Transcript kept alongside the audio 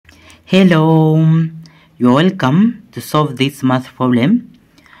Hello, you're welcome to solve this math problem,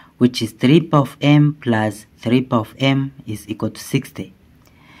 which is 3 power of m plus 3 power of m is equal to 60.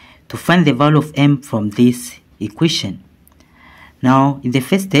 To find the value of m from this equation. Now, in the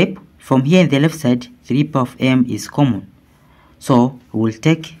first step, from here in the left side, 3 power of m is common. So, we'll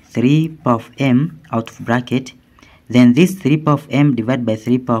take 3 power of m out of bracket. Then this 3 power of m divided by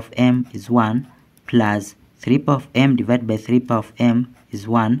 3 power of m is 1 plus 3 power of m divided by 3 power of m is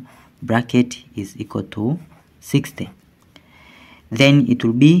 1. Bracket is equal to 60. Then it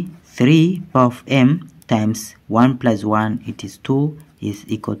will be 3 power of m times 1 plus 1, it is 2, is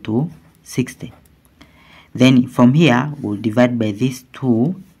equal to 60. Then from here, we'll divide by this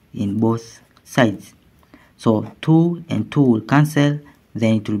 2 in both sides. So 2 and 2 will cancel.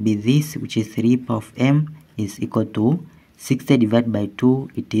 Then it will be this, which is 3 power of m is equal to 60 divided by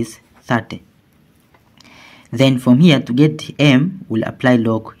 2, it is 30. Then from here, to get m, we'll apply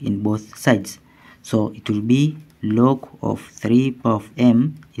log in both sides. So it will be log of 3 power of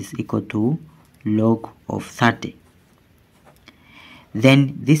m is equal to log of 30.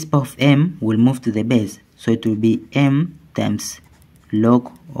 Then this power of m will move to the base. So it will be m times log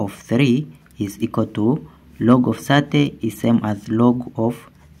of 3 is equal to log of 30 is same as log of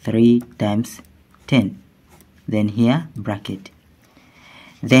 3 times 10. Then here, bracket.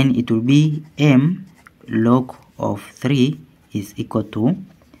 Then it will be m log of 3 is equal to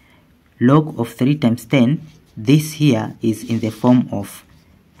log of 3 times 10. This here is in the form of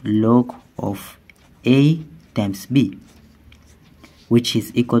log of a times b, which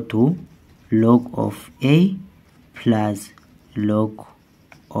is equal to log of a plus log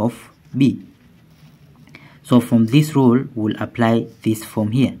of b. So from this rule, we'll apply this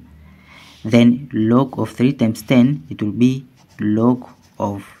form here. Then log of 3 times 10, it will be log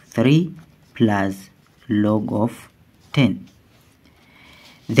of 3 plus log of 10.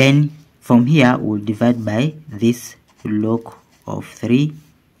 Then from here, we'll divide by this log of 3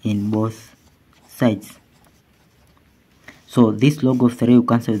 in both sides. So this log of 3 will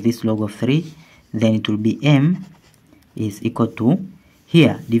cancel this log of 3. Then it will be m is equal to,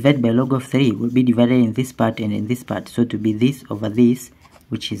 here, divide by log of 3 will be divided in this part and in this part. So to be this over this,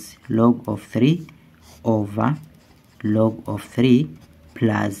 which is log of 3 over log of 3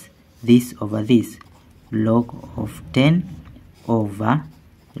 plus this over this, log of 10 over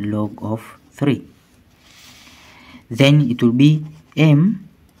log of 3. Then it will be m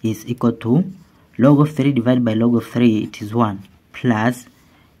is equal to log of 3 divided by log of 3, it is 1, plus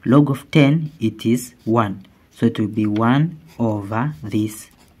log of 10, it is 1. So it will be 1 over this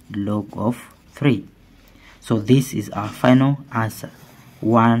log of 3. So this is our final answer,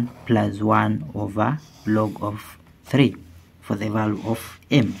 1 plus 1 over log of 3 for the value of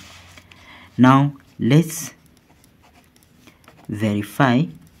m. Now let's verify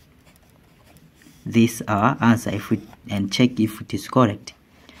this our answer and check if it is correct.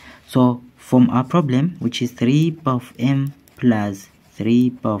 So from our problem, which is 3 power of m plus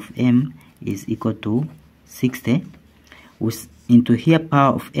 3 power of m is equal to 60, into here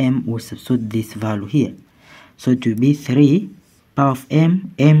power of m, we'll substitute this value here. So it will be 3 power of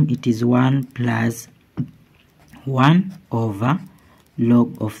m, it is 1 plus 1 over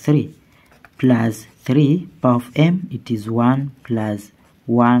log of 3, plus 3 power of m, it is 1 plus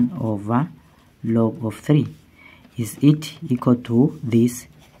 1 over log of 3. Is it equal to this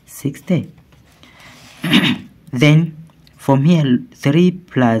 60? Then from here, 3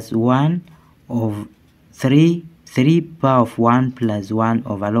 plus 1 of 3 power of 1 plus 1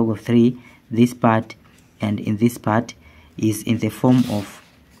 over log of 3, this part and in this part is in the form of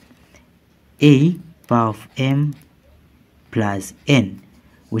a power of m plus n,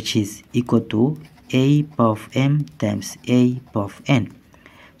 which is equal to a power of m times a power of n.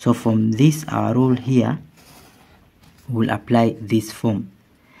 So from this our rule here, we'll apply this form.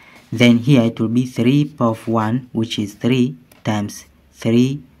 Then here it will be 3 power of 1, which is 3 times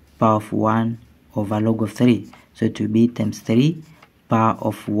 3 power of 1 over log of 3. So it will be times 3 power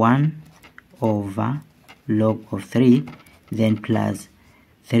of 1 over log of 3, then plus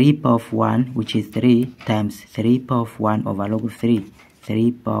 3 power of 1, which is 3 times 3 power of 1 over log of 3,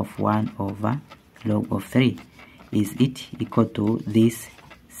 3 power of 1 over log of 3. Is it equal to this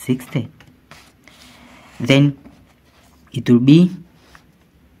 60? Then it will be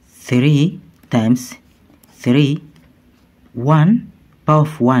 3 times 3, 1 power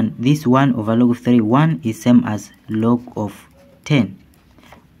of 1, this 1 over log of 3, 1 is same as log of 10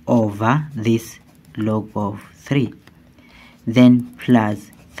 over this log of 3. Then plus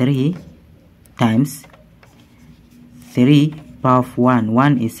 3 times 3 power of 1,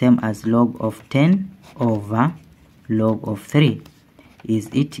 1 is same as log of 10 over log of 3 is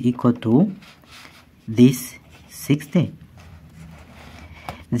it equal to this 60?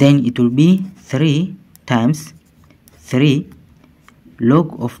 Then it will be 3 times 3.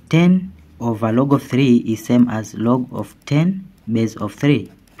 Log of 10 over log of 3 is same as log of 10 base of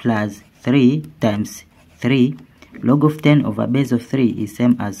 3 plus 3 times 3. Log of 10 over base of 3 is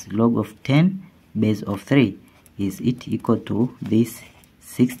same as log of 10 base of 3. Is it equal to this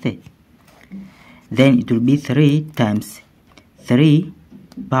 60? Then it will be 3 times 3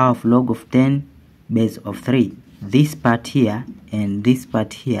 power of log of 10 base of 3. This part here and this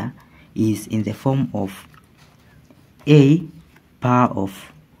part here is in the form of a power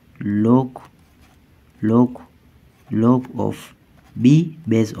of log of b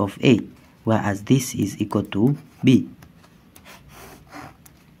base of a, whereas this is equal to b.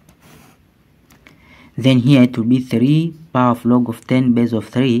 Then here it will be 3 power of log of 10 base of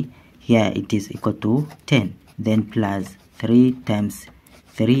 3. Here it is equal to 10. Then plus 3 times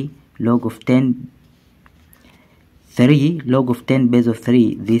 3 log of 10 base of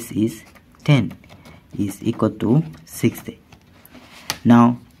 3, this is 10, is equal to 60.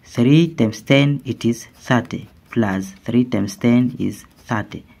 Now 3 times 10, it is 30, plus 3 times 10 is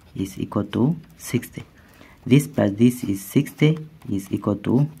 30, is equal to 60. This plus this is 60, is equal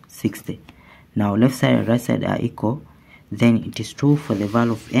to 60. Now left side and right side are equal. Then it is true for the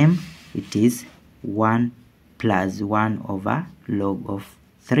value of m. It is 1 plus 1 over log of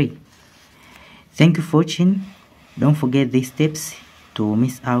 3. Thank you for watching. Don't forget these steps to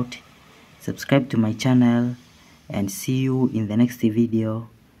miss out. Subscribe to my channel and see you in the next video.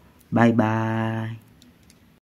 Bye bye.